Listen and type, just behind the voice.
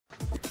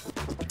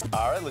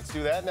All right, let's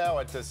do that now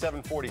at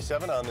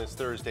 7:47 on this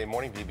Thursday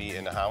morning. VB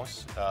in the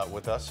house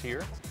with us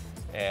here.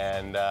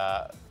 And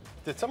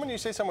did someone you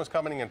say someone was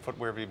commenting in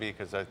footwear, VB?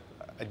 Because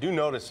I do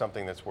notice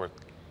something that's worth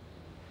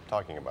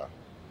talking about.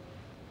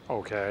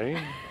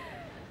 Okay.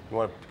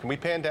 Can we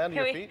pan down to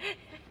your feet?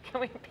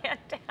 Can we pan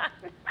down?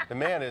 The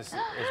man is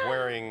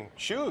wearing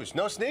shoes.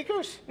 No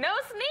sneakers? No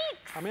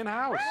sneaks. I'm in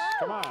house.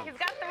 Come on. He's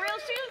got the real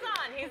shoes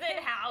on. He's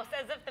in house,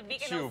 as if the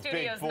Beacon Hill You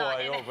Studio's big not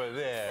boy in over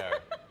there.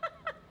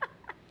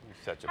 You're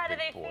such a How do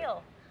big they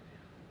boy.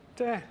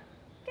 feel?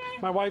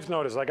 My wife's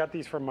noticed. I got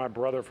these from my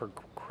brother for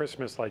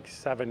Christmas like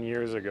 7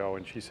 years ago,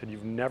 and she said,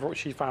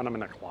 she found them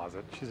in a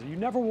closet. She said, you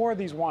never wore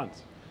these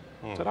once.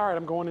 I said, all right,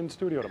 I'm going in the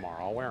studio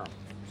tomorrow. I'll wear them.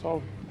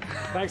 So,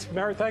 thanks,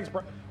 Mary. Thanks,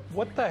 bro.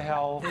 What the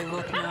hell? They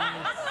look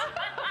nice.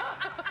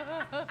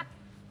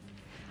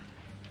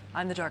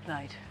 I'm the Dark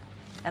Knight,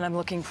 and I'm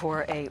looking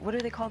for what are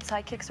they called,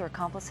 sidekicks or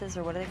accomplices,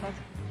 or what are they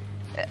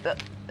called?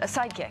 A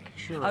sidekick.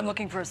 Sure. I'm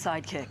looking for a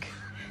sidekick.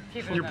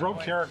 You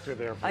broke character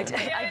there. I did.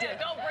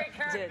 Don't break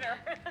character.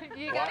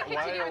 You gotta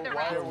continue with the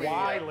rest.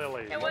 Why,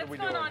 Lily? And what's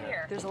going on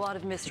here? There's a lot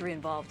of mystery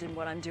involved in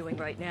what I'm doing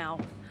right now,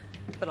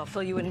 but I'll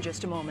fill you in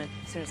just a moment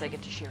as soon as I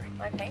get to Sherry.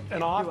 Okay.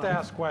 And I'll have to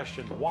ask a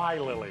question. Why,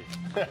 Lily?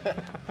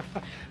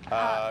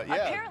 Yeah.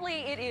 Apparently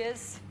it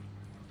is.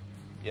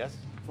 Yes?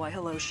 Why,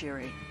 hello,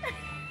 Sherry.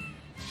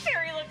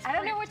 Sherry looks I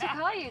don't know what to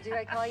call you. Do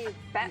I call you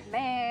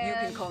Batman? You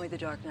can call me the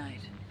Dark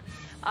Knight.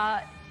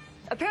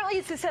 Apparently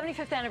it's the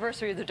 75th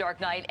anniversary of the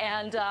Dark Knight,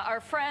 and our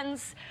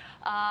friends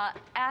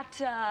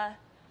at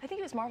I think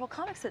it was Marvel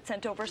Comics that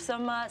sent over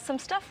some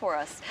stuff for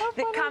us.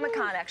 The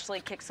Comic-Con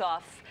actually kicks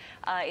off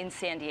in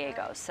San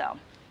Diego, so.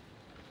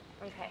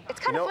 Okay. It's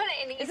kind of fun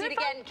and easy to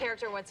get in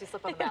character once you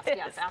slip on the mask.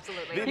 Yes,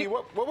 absolutely. VB,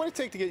 what would it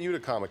take to get you to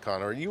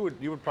Comic-Con? Or you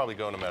would probably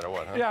go no matter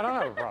what, huh? Yeah, I don't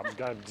have a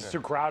problem. It's too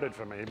crowded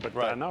for me, but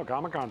Right. no,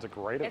 Comic-Con's a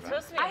great It's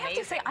event. supposed to be I amazing.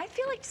 have to say, I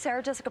feel like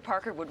Sarah Jessica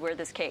Parker would wear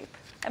this cape.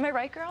 Am I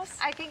right, girls?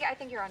 I think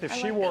you're on. If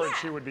she wore it,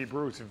 she would be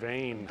Bruce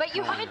Wayne. But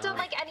you haven't done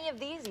like any of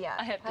these yet.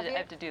 I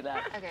have to do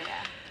that. Okay,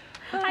 yeah.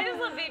 I just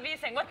love VB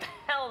saying, what the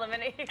hell, the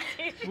minute he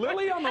sees you.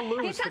 Lily on the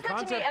loose. He says the that to me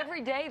concept.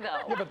 every day,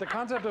 though. Yeah, but the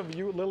concept of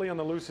you, Lily on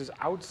the loose, is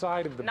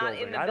outside of the Not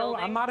building. in the I'm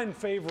building. not in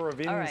favor of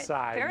All right,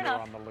 inside. fair You're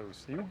enough. on the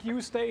loose. You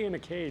stay in a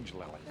cage,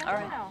 Lily. All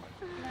right. No.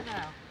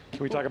 Can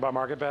we talk about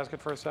Market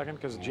Basket for a second?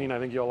 Because, Gene, I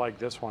think you'll like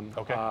this one.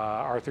 Okay.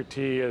 Arthur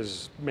T.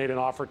 has made an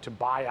offer to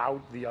buy out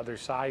the other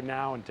side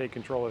now and take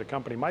control of the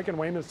company. Mike and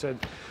Weymouth said,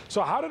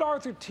 so how did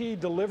Arthur T.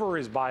 deliver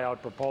his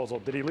buyout proposal?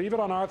 Did he leave it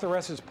on Arthur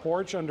S.'s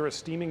porch under a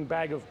steaming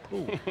bag of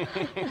poo?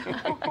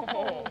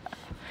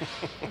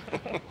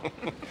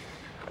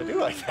 I do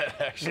like that,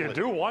 actually. You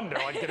do wonder,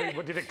 like,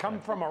 did it come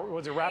from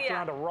was it wrapped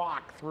around a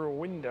rock through a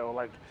window?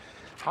 Like,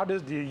 how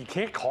you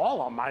can't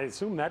call him. I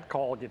assume that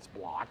call gets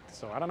blocked,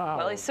 so I don't know how.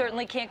 Well, he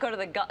certainly can't go to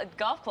the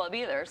golf club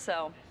either,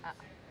 so.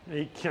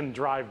 He can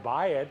drive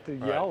by it to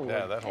yell.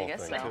 Yeah, that whole I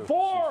guess thing, so. too.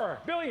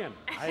 $4 billion.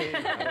 I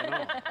don't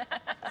know.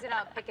 Is it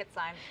a picket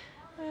sign?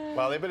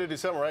 Well, they better do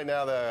something right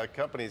now. The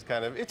company's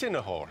kind of, it's in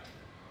the hole.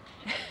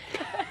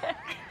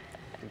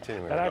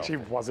 Continuing That to go. actually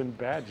wasn't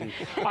bad, Gene.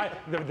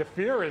 The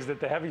fear is that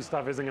the heavy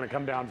stuff isn't going to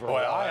come down for a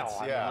Well, while. that's-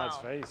 I mean, yeah. let's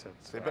face it.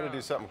 They better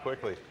do something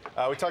quickly.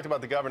 We talked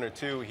about the governor,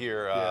 too,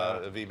 here,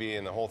 VB,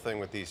 and the whole thing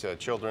with these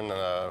children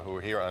who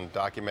are here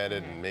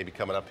undocumented and maybe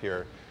coming up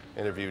here.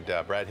 Interviewed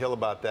Brad Hill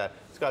about that.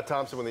 Scott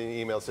Thompson with an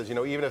email says, you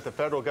know, even if the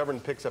federal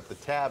government picks up the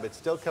tab, it's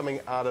still coming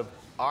out of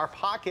our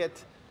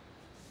pocket.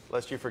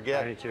 Lest you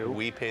forget, Thank you.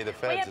 we pay the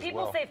feds Well, yeah, as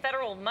people well. say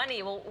federal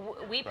money. Well,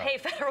 we pay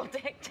federal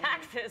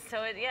taxes,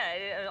 so it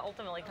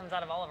ultimately comes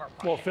out of all of our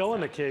pockets. Well, Phil in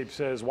the Cape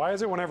says, why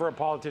is it whenever a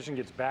politician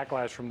gets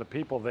backlash from the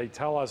people, they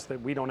tell us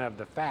that we don't have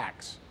the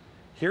facts?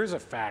 Here's a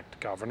fact,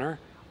 Governor.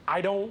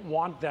 I don't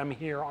want them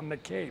here on the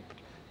Cape.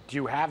 Do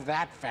you have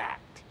that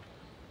fact?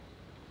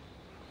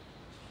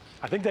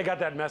 I think they got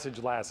that message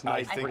last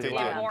night. I think pretty they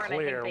loud did. and More, and I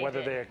clear, think they whether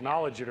did. they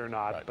acknowledge it or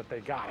not, but they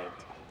got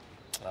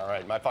it. All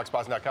right,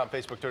 myfoxboston.com,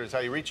 Facebook, Twitter is how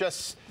you reach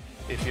us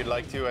if you'd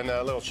like to. And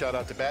a little shout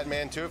out to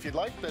Batman, too, if you'd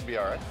like. That'd be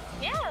all right.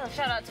 Yeah,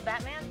 shout out to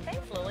Batman.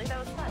 Thanks, Lily. That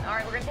was fun. All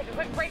right, we're going to take a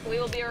quick break. We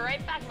will be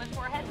right back. Much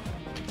more ahead.